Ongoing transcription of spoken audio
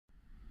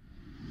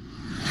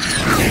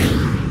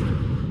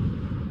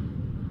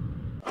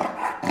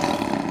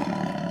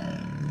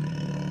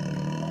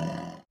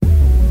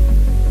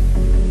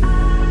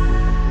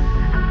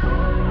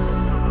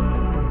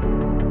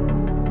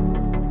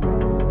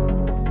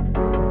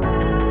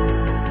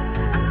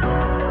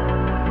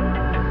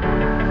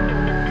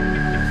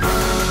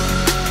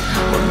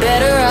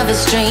off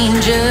as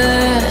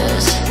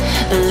strangers.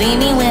 Believe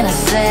me when I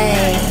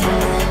say,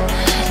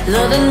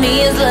 loving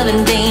me is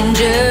loving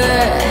danger.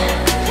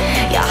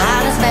 Your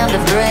heart is bound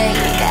to break.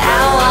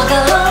 I walk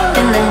alone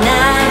in the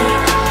night,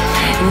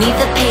 neath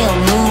the pale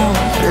moon,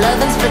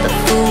 loving's for the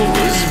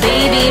fools.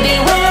 Baby,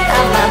 beware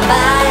of my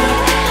bite.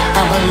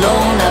 I'm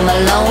alone, I'm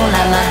alone,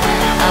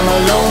 I'm a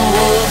lone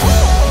wolf.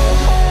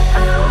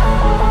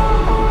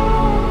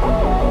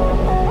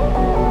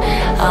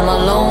 I'm a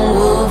lone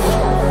wolf.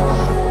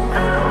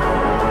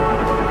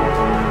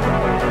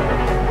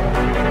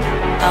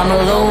 I'm a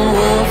lone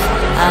wolf.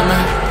 I'm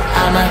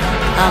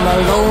a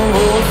lone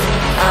wolf.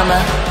 I'm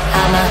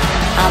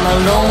a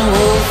lone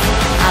wolf.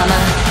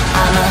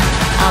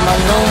 I'm a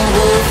lone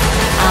wolf.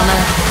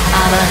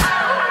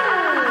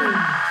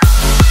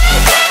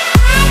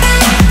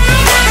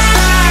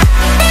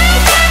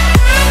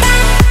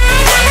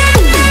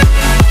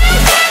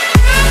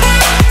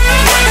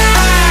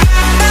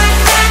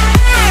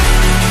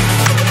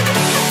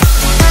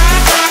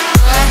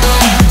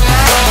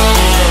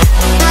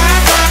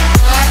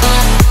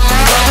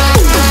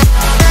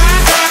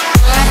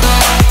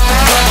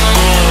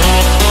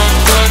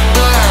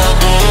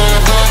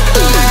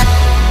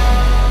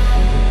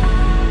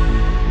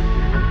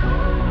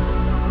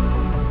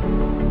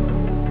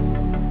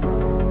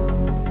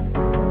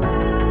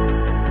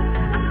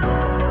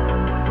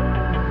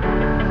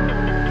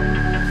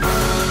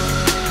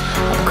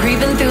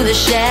 Creeping through the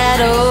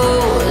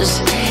shadows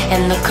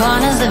and the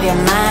corners of your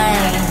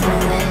mind.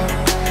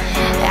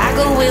 I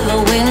go where the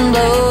wind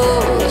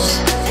blows.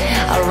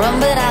 I run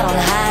but I don't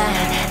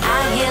hide.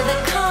 I hear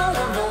the call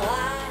of the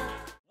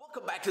wild.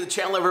 Welcome back to the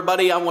channel,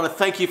 everybody. I want to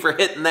thank you for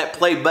hitting that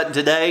play button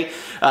today.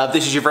 If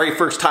this is your very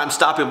first time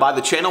stopping by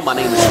the channel, my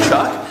name is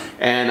Chuck,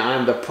 and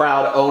I'm the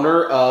proud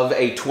owner of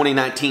a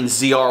 2019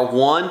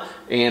 ZR1,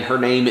 and her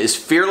name is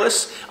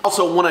Fearless.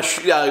 Also want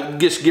to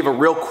just give a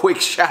real quick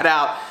shout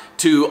out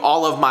to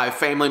all of my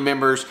family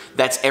members.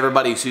 That's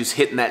everybody who's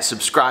hitting that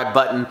subscribe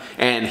button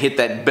and hit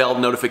that bell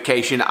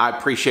notification. I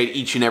appreciate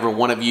each and every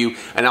one of you.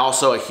 And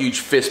also a huge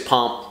fist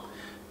pump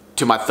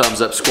to my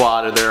thumbs up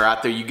squad that are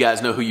out there. You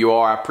guys know who you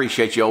are. I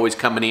appreciate you always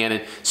coming in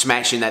and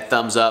smashing that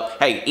thumbs up.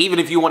 Hey, even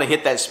if you want to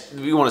hit that,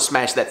 if you want to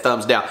smash that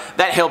thumbs down,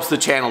 that helps the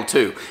channel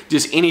too.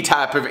 Just any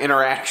type of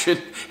interaction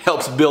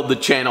helps build the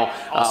channel.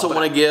 Also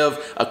want to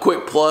give a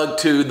quick plug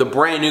to the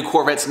brand new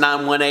Corvettes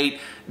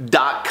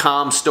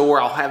 918.com store.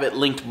 I'll have it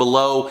linked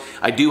below.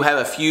 I do have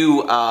a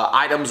few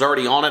items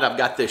already on it. I've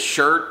got this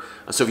shirt,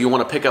 so if you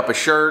want to pick up a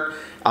shirt.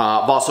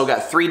 I've also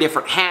got 3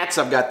 different hats.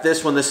 I've got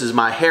this one. This is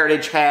my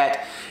heritage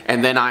hat.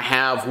 And then I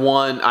have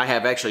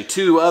actually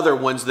 2 other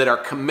ones that are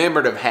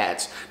commemorative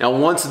hats. Now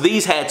once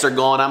these hats are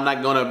gone, I'm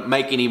not going to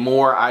make any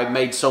more. I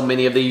made so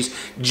many of these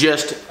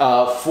just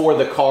for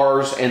the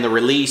cars and the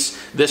release.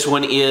 This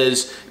one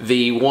is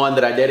the one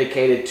that I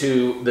dedicated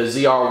to the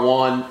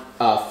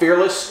ZR1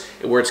 Fearless,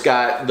 where it's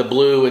got the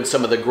blue and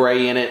some of the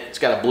gray in it. It's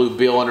got a blue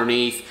bill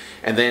underneath.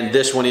 And then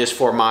this one is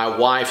for my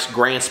wife's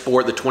Grand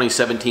Sport, the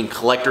 2017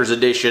 Collector's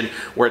Edition,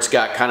 where it's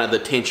got kind of the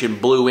tension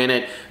blue in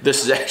it.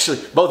 This is actually,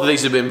 both of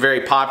these have been very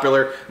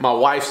popular. My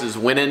wife's is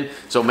winning,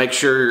 so make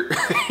sure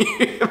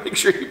make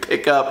sure you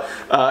pick up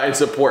and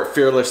support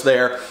Fearless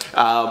there.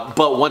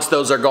 But once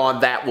those are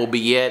gone, that will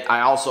be it.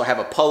 I also have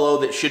a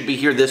polo that should be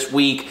here this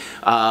week.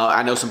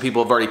 I know some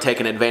people have already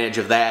taken advantage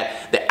of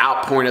that. The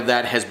outpouring of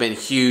that has been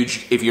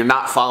huge. If you're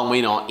not following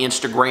me on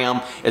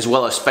Instagram as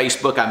well as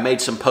Facebook, I made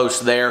some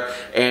posts there,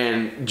 and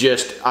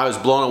I was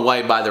blown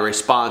away by the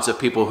response of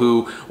people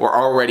who were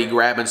already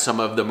grabbing some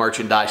of the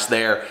merchandise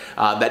there.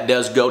 That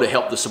does go to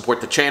help to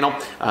support the channel,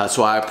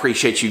 so I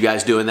appreciate you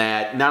guys doing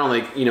that. Not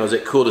only, you know, is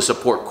it cool to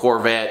support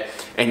Corvette,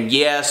 and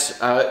yes,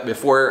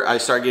 before I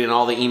start getting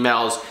all the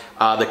emails,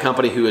 the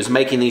company who is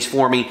making these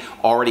for me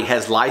already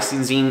has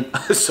licensing,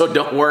 so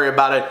don't worry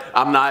about it.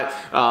 I'm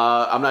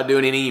not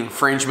doing any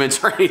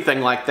infringements or anything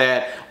like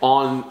that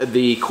on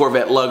the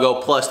Corvette logo.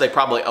 Plus, they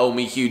probably owe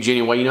me huge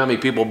anyway. You know how many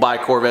people buy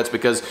Corvettes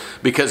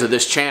because of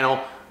this channel?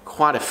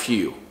 Quite a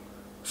few.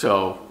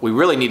 So we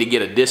really need to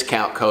get a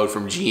discount code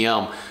from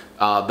GM.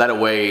 That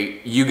way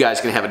you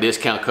guys can have a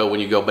discount code when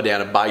you go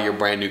down and buy your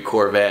brand new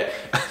Corvette.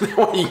 That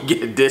way you can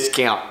get a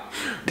discount.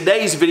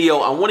 Today's video,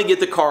 I want to get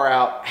the car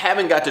out.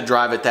 Haven't got to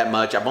drive it that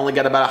much. I've only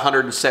got about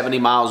 170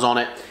 miles on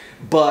it.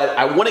 But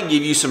I want to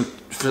give you some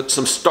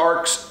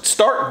stark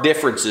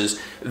differences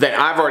that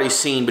I've already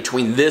seen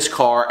between this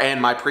car and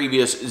my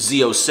previous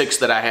Z06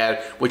 that I had,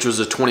 which was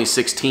a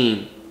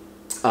 2016.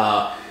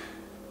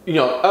 You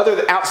know,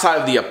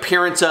 outside of the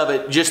appearance of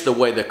it, just the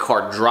way the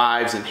car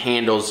drives and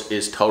handles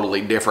is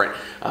totally different.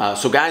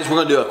 So guys, we're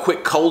going to do a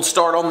quick cold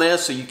start on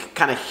this so you can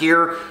kind of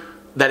hear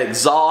that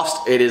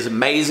exhaust. It is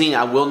amazing.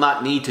 I will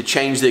not need to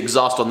change the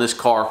exhaust on this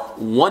car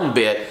one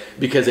bit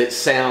because it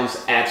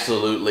sounds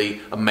absolutely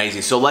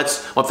amazing. So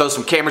I'll throw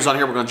some cameras on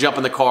here. We're going to jump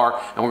in the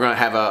car and we're going to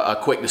have a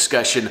quick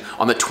discussion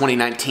on the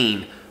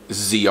 2019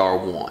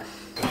 ZR1.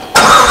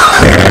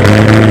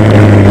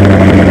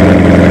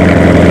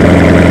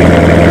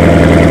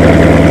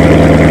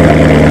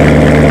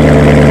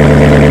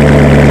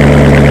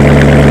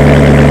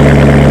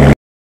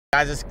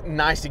 guys, it's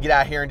nice to get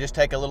out here and just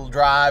take a little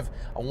drive.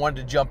 I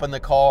wanted to jump in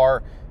the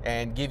car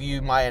and give you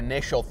my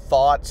initial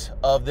thoughts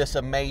of this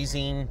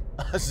amazing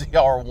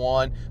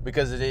ZR1,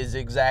 because it is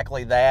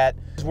exactly that.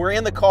 We're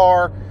in the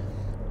car,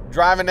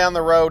 driving down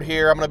the road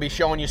here. I'm going to be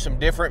showing you some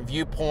different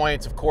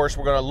viewpoints. Of course,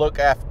 we're going to look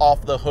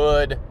off the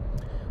hood.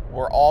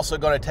 We're also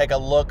going to take a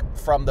look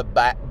from the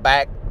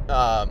back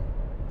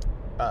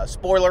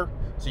spoiler,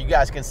 so you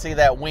guys can see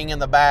that wing in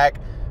the back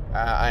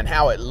and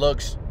how it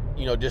looks,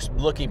 you know, just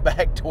looking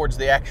back towards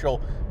the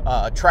actual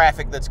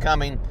traffic that's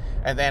coming.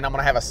 And then I'm going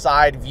to have a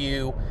side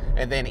view,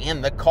 and then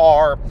in the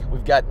car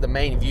we've got the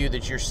main view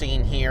that you're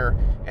seeing here,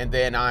 and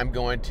then I'm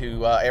going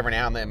to every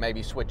now and then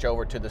maybe switch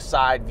over to the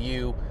side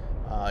view.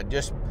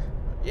 Just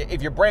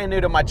if you're brand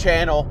new to my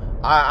channel,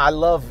 I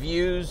love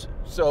views,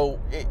 so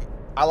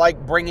I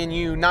like bringing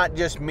you not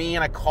just me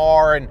in a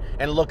car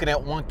and looking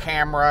at one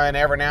camera and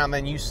every now and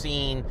then you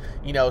seeing,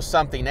 you know,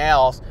 something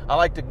else. I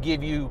like to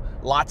give you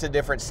lots of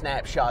different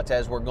snapshots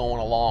as we're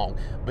going along,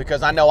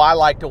 because I know I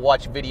like to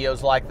watch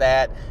videos like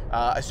that,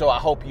 so I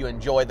hope you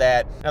enjoy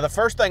that. Now, the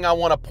first thing I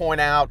want to point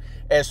out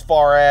as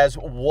far as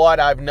what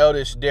I've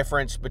noticed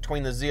difference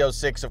between the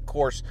Z06, of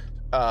course,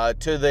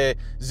 to the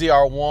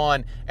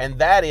ZR1, and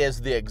that is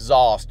the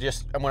exhaust,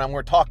 just when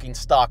we're talking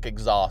stock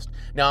exhaust.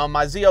 Now, on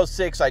my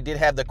Z06, I did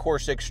have the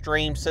Course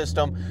Extreme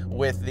system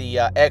with the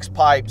X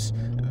pipes.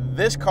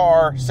 This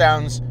car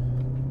sounds,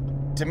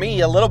 to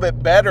me, a little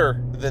bit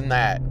better than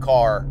that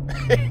car,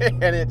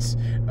 and it's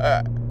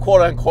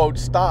quote-unquote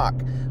stock.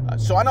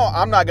 So I know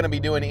I'm not going to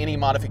be doing any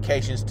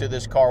modifications to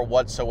this car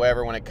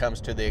whatsoever when it comes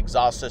to the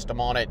exhaust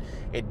system on it.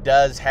 It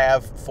does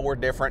have 4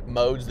 different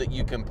modes that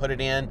you can put it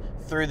in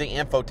through the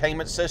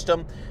infotainment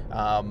system,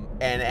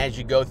 and as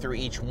you go through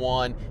each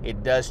one,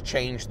 it does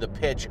change the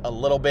pitch a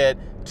little bit.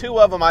 2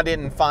 of them I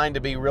didn't find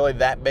to be really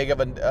that big of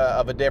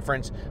a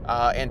difference,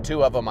 and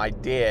 2 of them I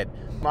did.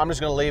 I'm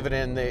just going to leave it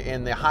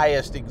in the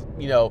highest,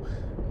 you know,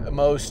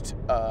 most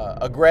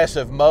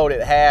aggressive mode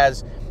it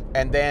has.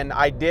 And then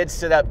I did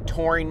set up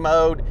touring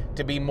mode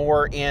to be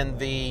more in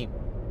the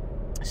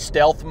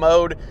stealth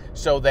mode,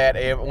 so that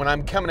when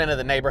I'm coming into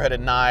the neighborhood at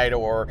night,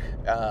 or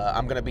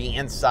I'm going to be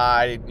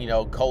inside, you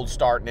know, cold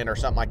starting it or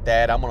something like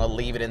that, I'm going to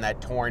leave it in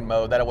that touring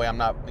mode. That way I'm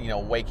not, you know,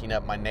 waking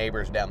up my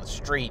neighbors down the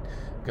street,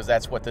 because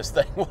that's what this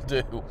thing will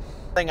do.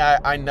 The thing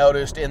I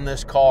noticed in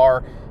this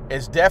car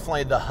is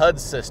definitely the HUD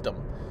system.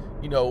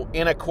 You know,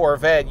 in a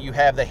Corvette, you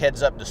have the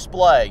heads-up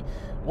display.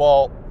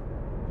 Well,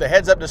 the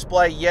heads-up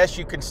display, yes,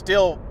 you can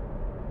still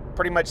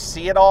pretty much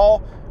see it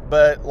all,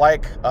 but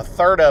like a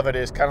third of it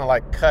is kind of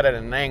like cut at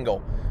an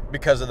angle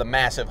because of the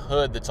massive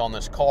hood that's on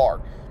this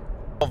car.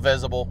 It's still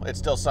visible. It's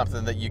still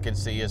something that you can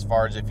see, as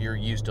far as if you're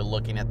used to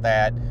looking at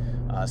that,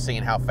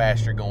 seeing how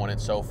fast you're going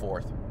and so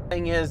forth. The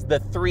thing is, the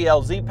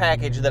 3LZ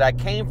package that I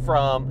came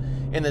from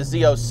in the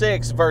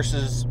Z06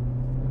 versus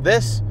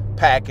this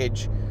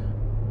package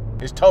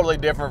is totally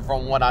different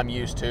from what I'm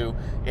used to.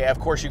 Yeah, of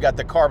course, you got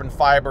the carbon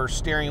fiber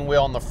steering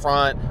wheel on the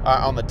front,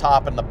 on the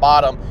top and the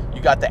bottom.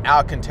 You got the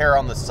Alcantara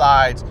on the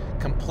sides,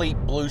 complete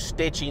blue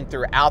stitching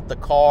throughout the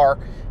car.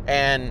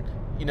 And,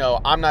 you know,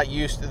 I'm not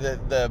used to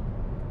the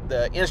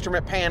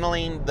instrument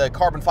paneling. The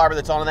carbon fiber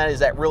that's on that is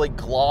that really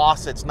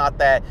gloss. It's not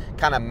that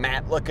kind of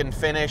matte looking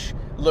finish.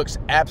 Looks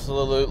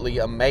absolutely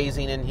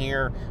amazing in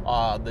here.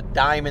 The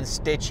diamond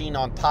stitching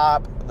on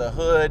top, the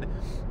hood.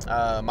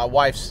 My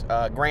wife's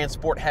Grand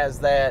Sport has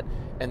that,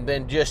 and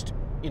then just,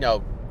 you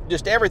know,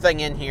 just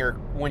everything in here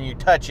when you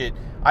touch it.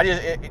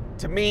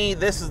 To me,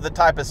 this is the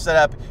type of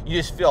setup you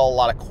just feel a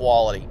lot of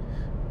quality.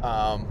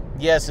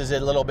 Yes, is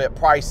it a little bit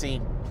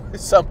pricey?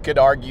 Some could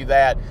argue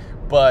that,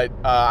 but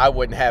I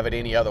wouldn't have it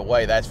any other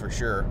way, that's for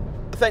sure.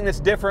 The thing that's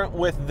different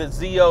with the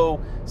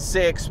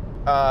Z06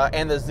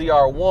 and the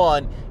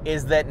ZR1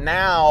 is that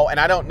now, and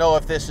I don't know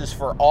if this is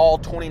for all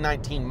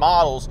 2019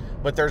 models,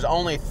 but there's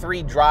only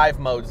 3 drive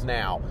modes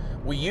now.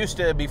 We used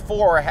to,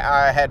 before, you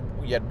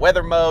had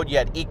weather mode, you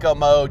had eco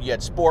mode, you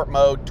had sport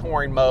mode,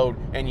 touring mode,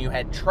 and you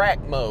had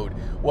track mode.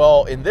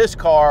 Well, in this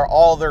car,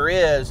 all there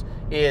is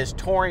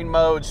touring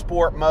mode,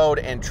 sport mode,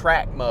 and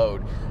track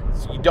mode.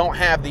 So you don't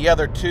have the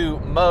other 2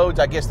 modes.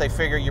 I guess they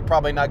figure you're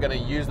probably not going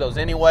to use those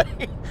anyway,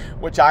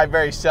 which I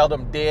very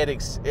seldom did.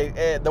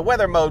 The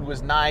weather mode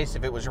was nice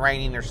if it was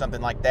raining or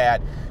something like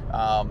that,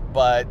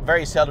 but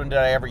very seldom did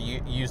I ever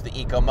use the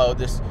eco mode.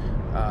 This,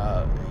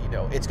 you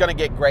know, it's going to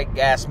get great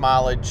gas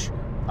mileage.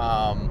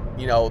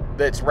 You know,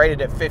 it's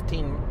rated at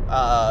 15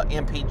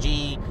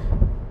 mpg.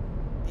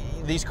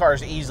 These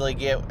cars easily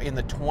get in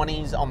the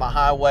 20s on the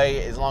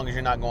highway, as long as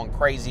you're not going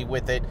crazy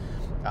with it.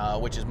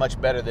 Which is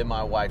much better than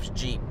my wife's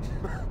Jeep.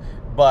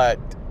 but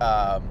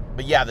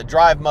yeah, the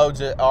drive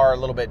modes are a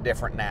little bit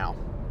different now.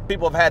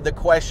 People have had the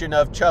question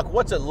of, Chuck,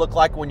 what's it look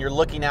like when you're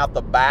looking out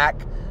the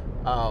back?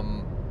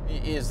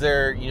 Is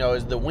there, you know,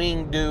 is the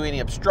wing do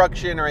any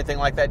obstruction or anything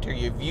like that to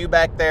your view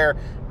back there?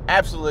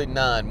 Absolutely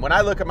none. When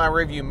I look at my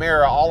rearview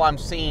mirror, all I'm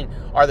seeing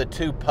are the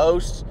 2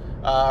 posts,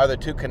 are the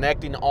 2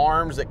 connecting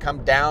arms that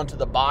come down to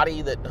the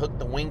body that hook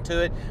the wing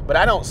to it, but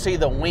I don't see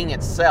the wing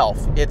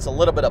itself. It's a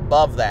little bit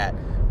above that.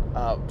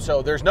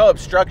 So there's no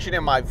obstruction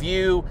in my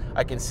view.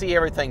 I can see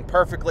everything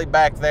perfectly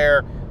back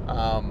there.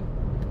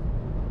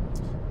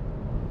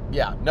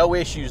 Yeah, no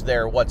issues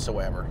there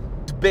whatsoever.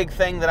 The big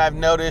thing that I've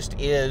noticed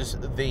is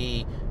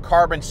the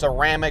carbon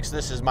ceramics.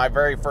 This is my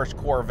very first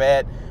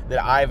Corvette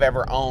that I've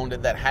ever owned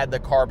that had the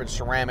carbon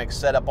ceramics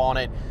set up on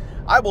it.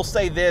 I will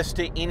say this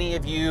to any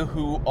of you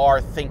who are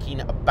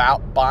thinking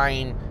about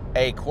buying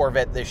a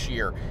Corvette this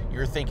year.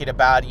 You're thinking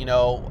about, you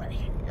know,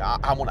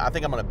 I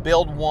think I'm going to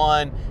build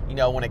one. You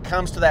know, when it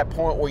comes to that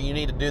point where you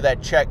need to do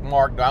that check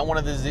mark, do I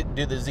want to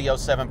do the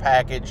Z07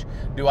 package?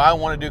 Do I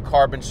want to do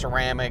carbon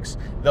ceramics?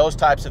 Those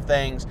types of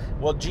things.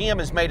 Well, GM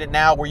has made it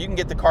now where you can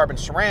get the carbon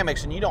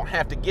ceramics and you don't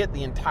have to get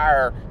the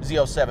entire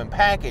Z07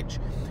 package.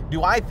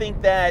 Do I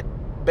think that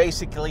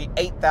basically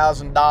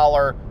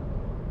 $8,000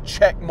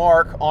 check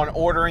mark on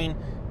ordering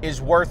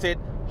is worth it?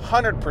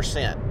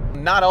 100%.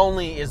 Not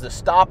only is the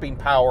stopping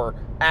power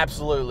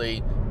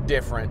absolutely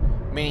different,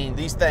 meaning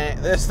this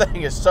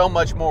thing is so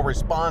much more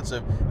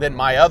responsive than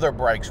my other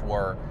brakes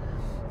were,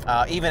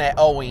 even at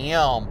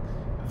OEM,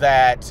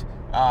 that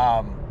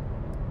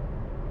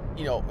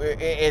you know,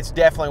 it's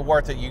definitely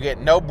worth it. You get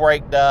no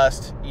brake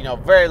dust, you know,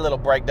 very little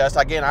brake dust.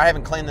 Again, I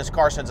haven't cleaned this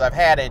car since I've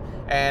had it,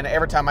 and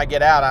every time I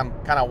get out, I'm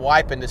kind of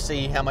wiping to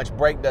see how much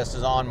brake dust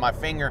is on my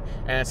finger,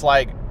 and it's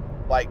like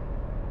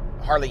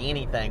hardly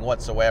anything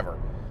whatsoever.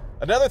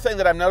 Another thing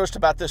that I've noticed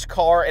about this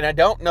car, and I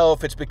don't know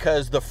if it's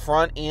because the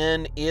front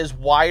end is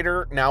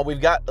wider. Now,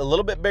 we've got a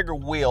little bit bigger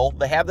wheel.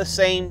 They have the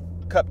same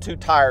Cup 2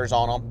 tires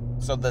on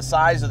them, so the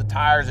size of the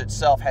tires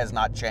itself has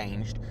not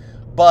changed,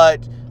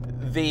 but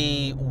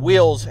the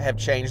wheels have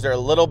changed. They're a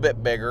little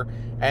bit bigger,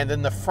 and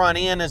then the front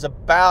end is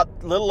about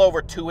a little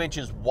over 2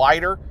 inches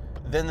wider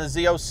than the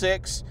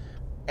Z06.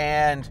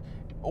 And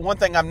one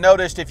thing I've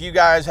noticed, if you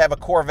guys have a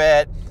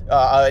Corvette,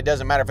 it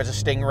doesn't matter if it's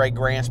a Stingray,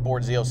 Grand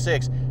Sport,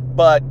 Z06,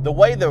 but the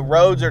way the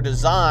roads are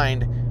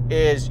designed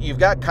is you've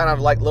got kind of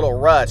like little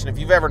ruts. And if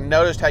you've ever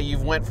noticed how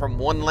you've went from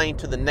one lane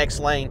to the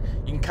next lane,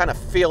 you can kind of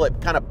feel it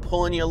kind of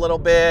pulling you a little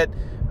bit.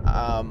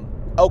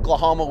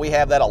 Oklahoma, we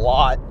have that a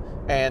lot.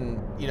 And,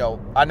 you know,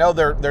 I know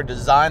they're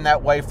designed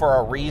that way for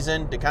a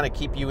reason, to kind of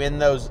keep you in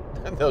those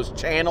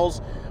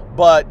channels.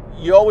 But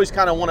you always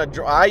kind of want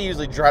to, I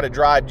usually try to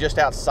drive just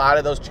outside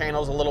of those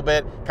channels a little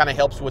bit. Kind of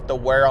helps with the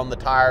wear on the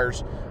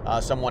tires.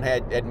 Someone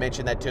had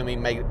mentioned that to me,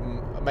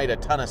 made a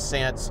ton of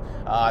sense.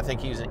 I think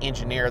he's an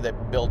engineer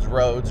that builds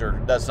roads or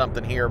does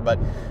something here. But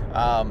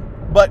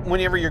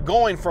whenever you're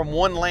going from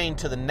one lane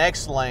to the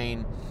next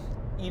lane,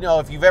 you know,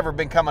 if you've ever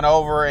been coming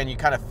over and you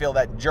kind of feel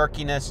that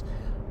jerkiness,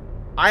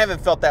 I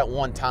haven't felt that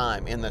one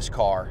time in this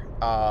car.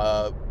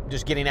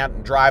 Just getting out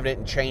and driving it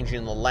and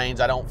changing the lanes,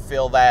 I don't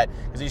feel that,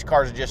 because these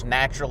cars are just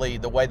naturally,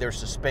 the way their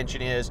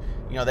suspension is,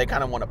 you know, they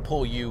kind of want to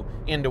pull you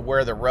into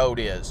where the road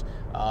is.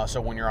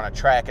 So when you're on a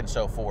track and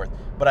so forth.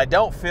 But I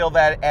don't feel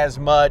that as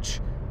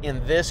much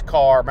in this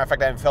car. Matter of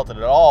fact, I haven't felt it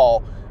at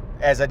all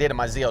as I did in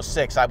my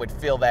Z06. I would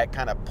feel that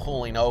kind of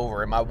pulling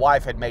over. And my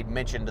wife had made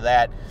mention to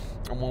that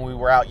when we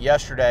were out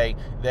yesterday,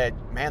 that,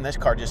 man, this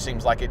car just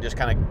seems like it just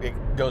kind of, it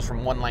goes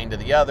from one lane to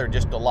the other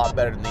just a lot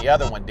better than the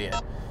other one did.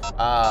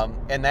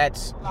 And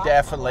that's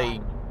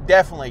definitely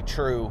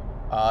true.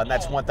 And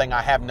that's one thing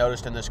I have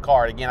noticed in this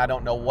car. Again, I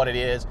don't know what it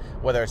is,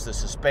 whether it's the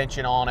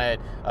suspension on it.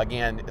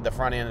 Again, the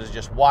front end is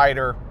just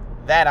wider.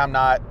 That I'm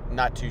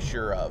not too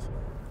sure of.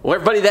 Well,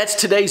 everybody, that's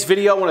today's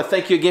video. I want to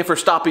thank you again for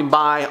stopping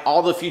by.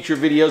 All the future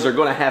videos are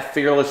going to have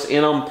Fearless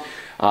in them.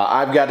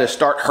 I've got to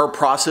start her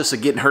process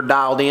of getting her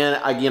dialed in.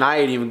 Again, I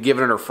ain't even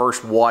given her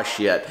first wash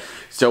yet.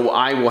 So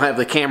I will have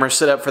the camera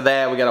set up for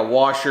that. We got to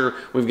wash her.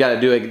 We've got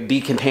to do a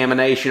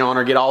decontamination on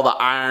her, get all the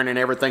iron and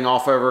everything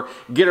off of her,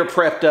 get her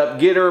prepped up,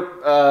 get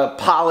her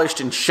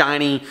polished and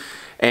shiny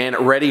and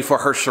ready for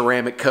her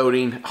ceramic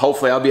coating.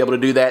 Hopefully I'll be able to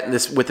do that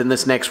within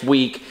this next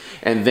week.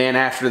 And then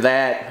after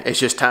that, it's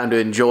just time to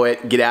enjoy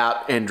it, get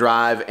out and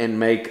drive and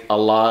make a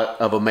lot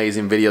of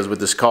amazing videos with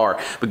this car.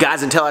 But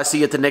guys, until I see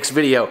you at the next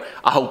video,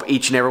 I hope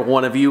each and every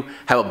one of you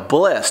have a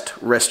blessed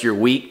rest of your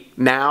week.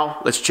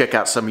 Now, let's check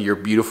out some of your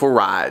beautiful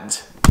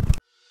rides.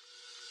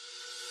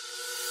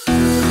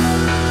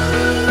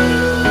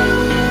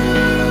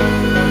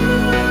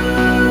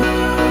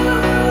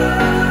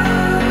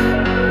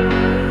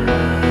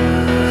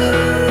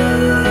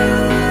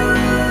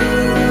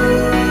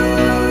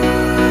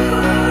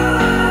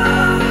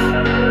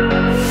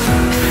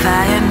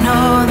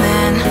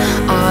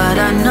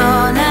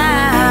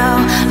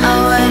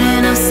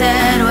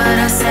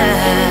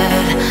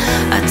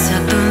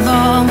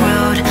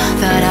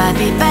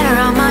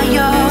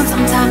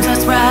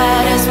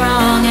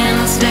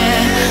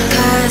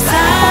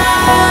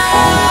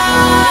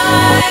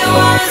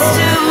 I was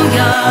too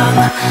young,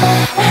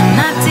 and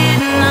I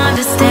didn't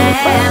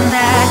understand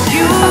that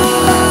you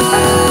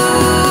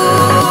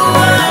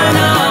were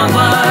the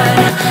one.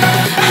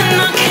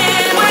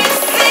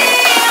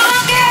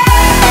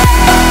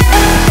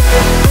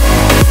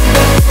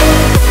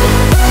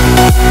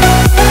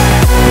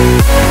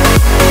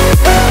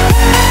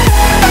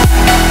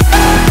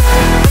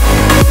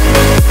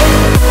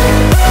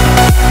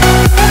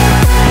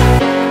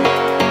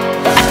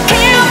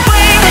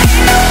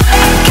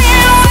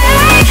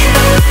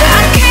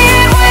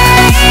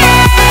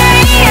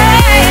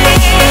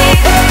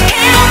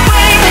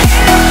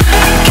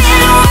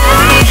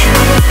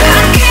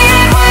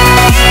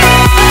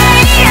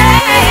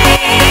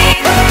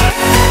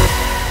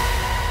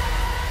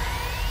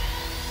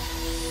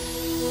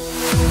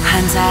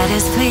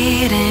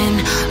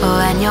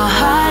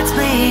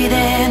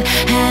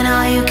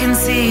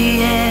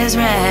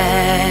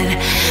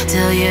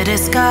 till you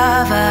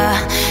discover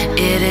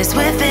it is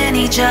within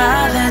each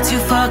other to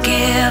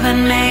forgive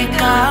and make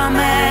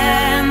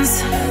amends.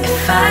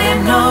 If I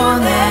had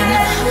known then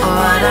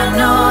what I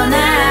know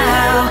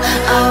now,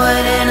 I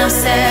wouldn't have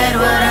said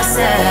what I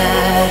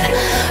said.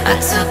 I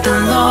took the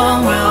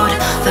long road